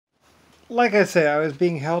like I say, I was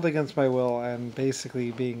being held against my will, and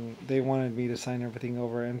basically they wanted me to sign everything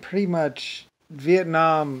over, and pretty much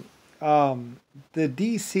Vietnam, um, the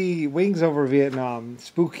DC Wings Over Vietnam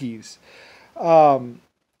Spookies, um,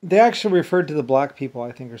 they actually referred to the black people,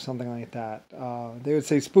 I think, or something like that. They would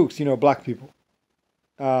say spooks, black people,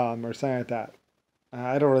 or something like that.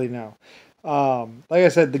 I don't really know. Like I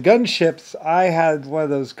said, the gunships, I had one of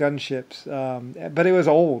those gunships, but it was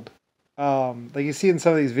old. Like you see in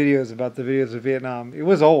some of these videos about the videos of Vietnam, it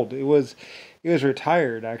was old. It was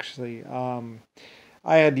retired actually.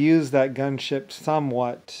 I had used that gunship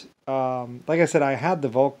somewhat. Like I said, I had the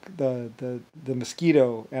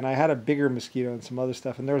mosquito, and I had a bigger mosquito and some other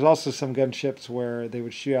stuff. And there was also some gunships where they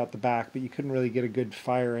would shoot out the back, but you couldn't really get a good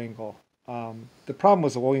fire angle. The problem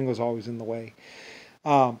was the wing was always in the way.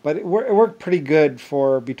 But it worked pretty good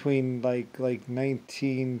for between like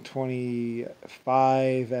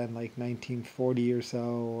 1925 and like 1940 or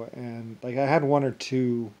so, and like I had one or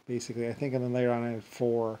two basically, I think, and then later on I had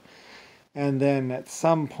four, and then at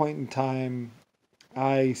some point in time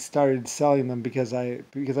I started selling them because I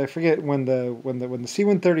forget when the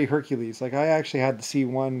C-130 Hercules, like I actually had the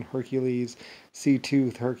C-1 Hercules,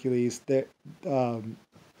 C-2 Hercules that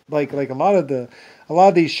like a lot of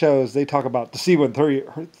these shows, they talk about the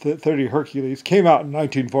C-130 Hercules came out in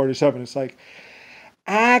 1947. It's like,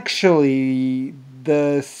 actually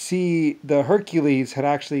the Hercules had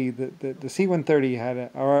actually the C-130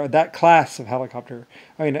 had or that class of helicopter,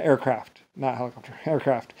 I mean aircraft, not helicopter,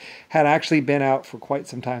 aircraft, had actually been out for quite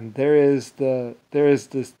some time. There is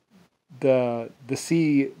this the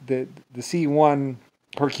C-1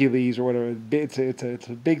 Hercules or whatever. It's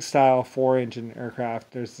a big style 4 engine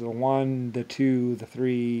aircraft. There's the 1, the 2, the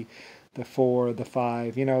 3, the 4, the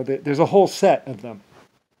 5. There's a whole set of them.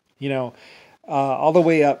 All the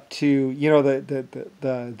way up to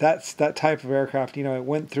that's that type of aircraft. It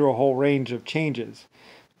went through a whole range of changes,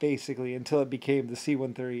 basically, until it became the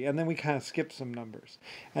C-130, and then we kind of skipped some numbers,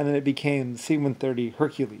 and then it became the C-130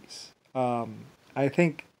 Hercules. I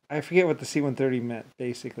forget what the C-130 meant,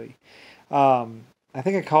 basically. I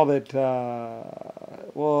think I called it.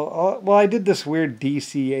 Well, I did this weird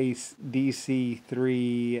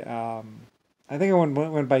DC3. I think I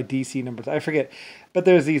went by DC numbers. I forget, but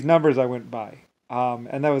there's these numbers I went by,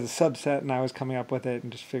 and that was a subset, and I was coming up with it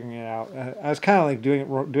and just figuring it out. I was kind of like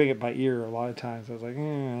doing it by ear a lot of times. I was like,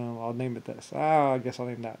 I'll name it this. Oh, I guess I'll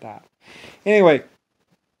name that. Anyway,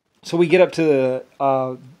 so we get up to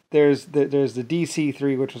there's the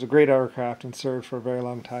DC-3, which was a great aircraft and served for a very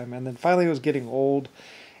long time, and then finally it was getting old,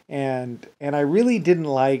 and I really didn't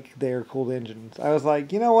like the air-cooled engines. I was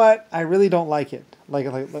like, you know what? I really don't like it. Like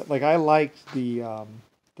I liked the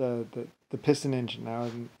piston engine now,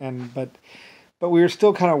 but we were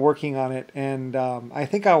still kind of working on it, and I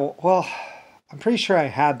think I'm pretty sure I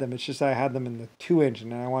had them. It's just I had them in the 2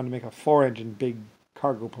 engine, and I wanted to make a 4 engine big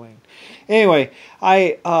cargo plane. Anyway,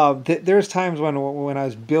 there's times when I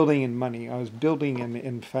was building in money, I was building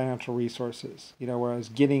in financial resources, where I was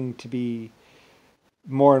getting to be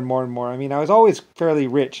more and more and more. I mean, I was always fairly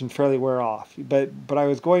rich and fairly well off, but I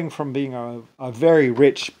was going from being a very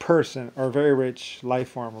rich person or a very rich life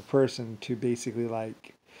form or person to basically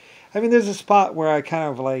like, I mean, there's a spot where I kind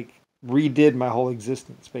of like redid my whole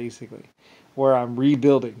existence, basically, where I'm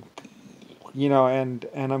rebuilding, and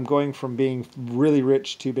I'm going from being really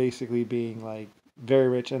rich to basically being like very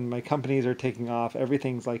rich, and my companies are taking off.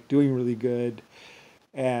 Everything's like doing really good,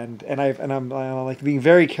 and I'm like being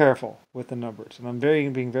very careful with the numbers, and I'm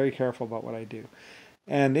being very careful about what I do.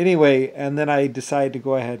 And anyway, and then I decided to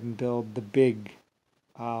go ahead and build the big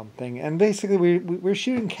thing. And basically, we're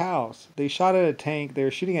shooting cows. They shot at a tank. They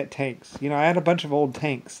were shooting at tanks. I had a bunch of old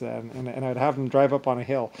tanks, and I'd have them drive up on a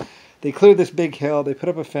hill. They cleared this big hill. They put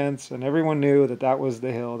up a fence, and everyone knew that was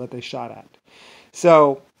the hill that they shot at.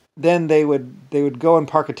 So then they would go and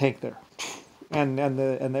park a tank there, and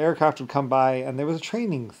the aircraft would come by, and there was a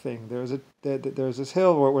training thing. There was this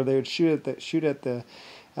hill where they would shoot at the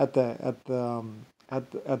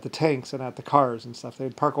tanks and at the cars and stuff.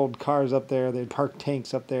 They'd park old cars up there. They'd park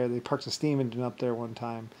tanks up there. They parked a steam engine up there one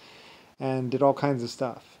time, and did all kinds of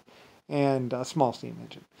stuff, and a small steam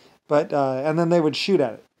engine. But and then they would shoot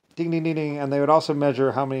at it, ding ding ding ding, and they would also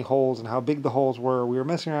measure how many holes and how big the holes were. We were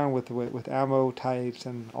messing around with ammo types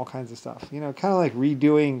and all kinds of stuff. Kind of like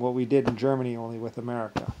redoing what we did in Germany, only with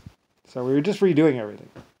America. So we were just redoing everything,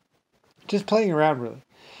 just playing around really.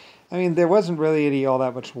 I mean, there wasn't really all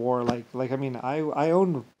that much war. I mean, I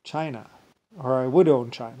owned China, or I would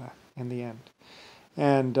own China in the end,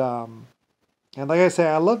 and And like I say,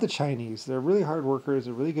 I love the Chinese. They're really hard workers.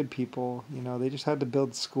 They're really good people. You know, they just had to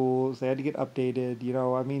build schools. They had to get updated. You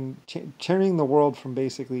know, I mean, turning the world from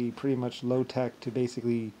basically pretty much low tech to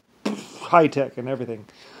basically high tech and everything.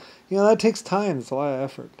 You know, that takes time. It's a lot of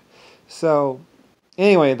effort. So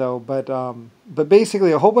anyway, though, but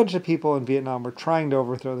basically, a whole bunch of people in Vietnam were trying to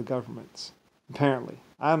overthrow the governments. Apparently,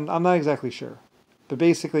 I'm not exactly sure. But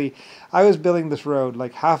basically, I was building this road.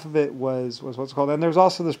 Like half of it was what's called, and there's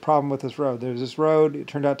also this problem with this road. There's this road. It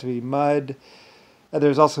turned out to be mud.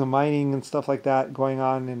 There's also mining and stuff like that going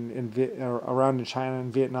on around in China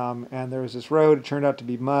and Vietnam. And there was this road. It turned out to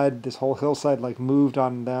be mud. This whole hillside like moved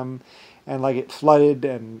on them, and like it flooded.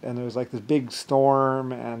 And there was like this big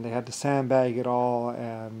storm, and they had to sandbag it all,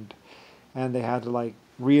 and they had to like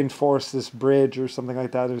reinforce this bridge or something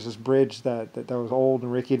like that. There's this bridge that was old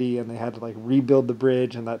and rickety, and they had to like rebuild the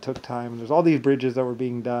bridge, and that took time. And there's all these bridges that were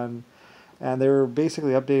being done, and they were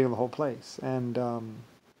basically updating the whole place and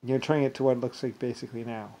turning it to what it looks like basically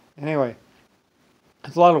now. Anyway,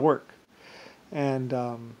 it's a lot of work, and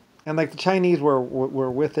like the Chinese were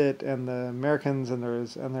with it, and the Americans, and there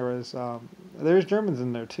was Germans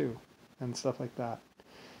in there too, and stuff like that.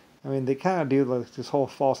 I mean, they kind of do like this whole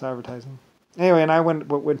false advertising. Anyway, and I went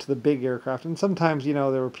to the big aircraft, and sometimes there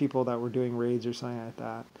were people that were doing raids or something like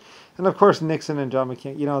that, and of course Nixon and John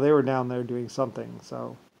McCain, they were down there doing something.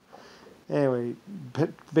 So anyway,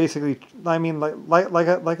 basically, I mean,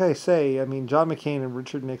 like I say, I mean, John McCain and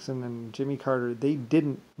Richard Nixon and Jimmy Carter, they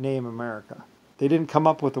didn't name America. They didn't come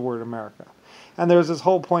up with the word America, and there was this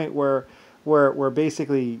whole point where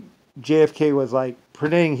basically JFK was like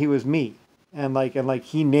pretending he was me. And like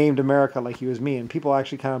he named America like he was me, and people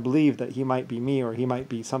actually kind of believed that he might be me or he might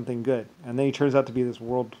be something good. And then he turns out to be this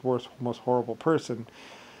world's worst, most horrible person,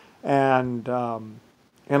 and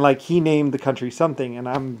like he named the country something, and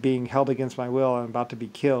I'm being held against my will. I'm about to be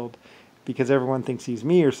killed because everyone thinks he's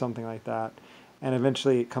me or something like that. And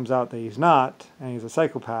eventually it comes out that he's not, and he's a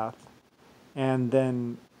psychopath. And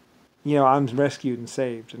then I'm rescued and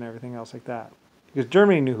saved and everything else like that because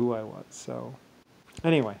Germany knew who I was. So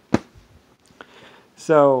anyway.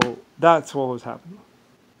 So that's what was happening,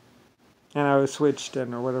 and I was switched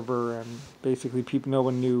or whatever, and basically no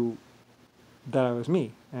one knew that I was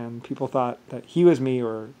me, and people thought that he was me,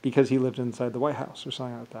 or because he lived inside the White House or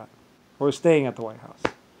something like that, or was staying at the White House.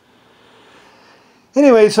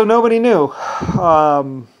 Anyway, so nobody knew,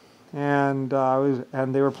 and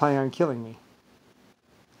they were planning on killing me,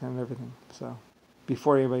 and everything. So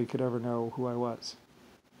before anybody could ever know who I was.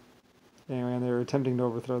 Anyway, and they were attempting to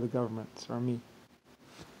overthrow the government, or me.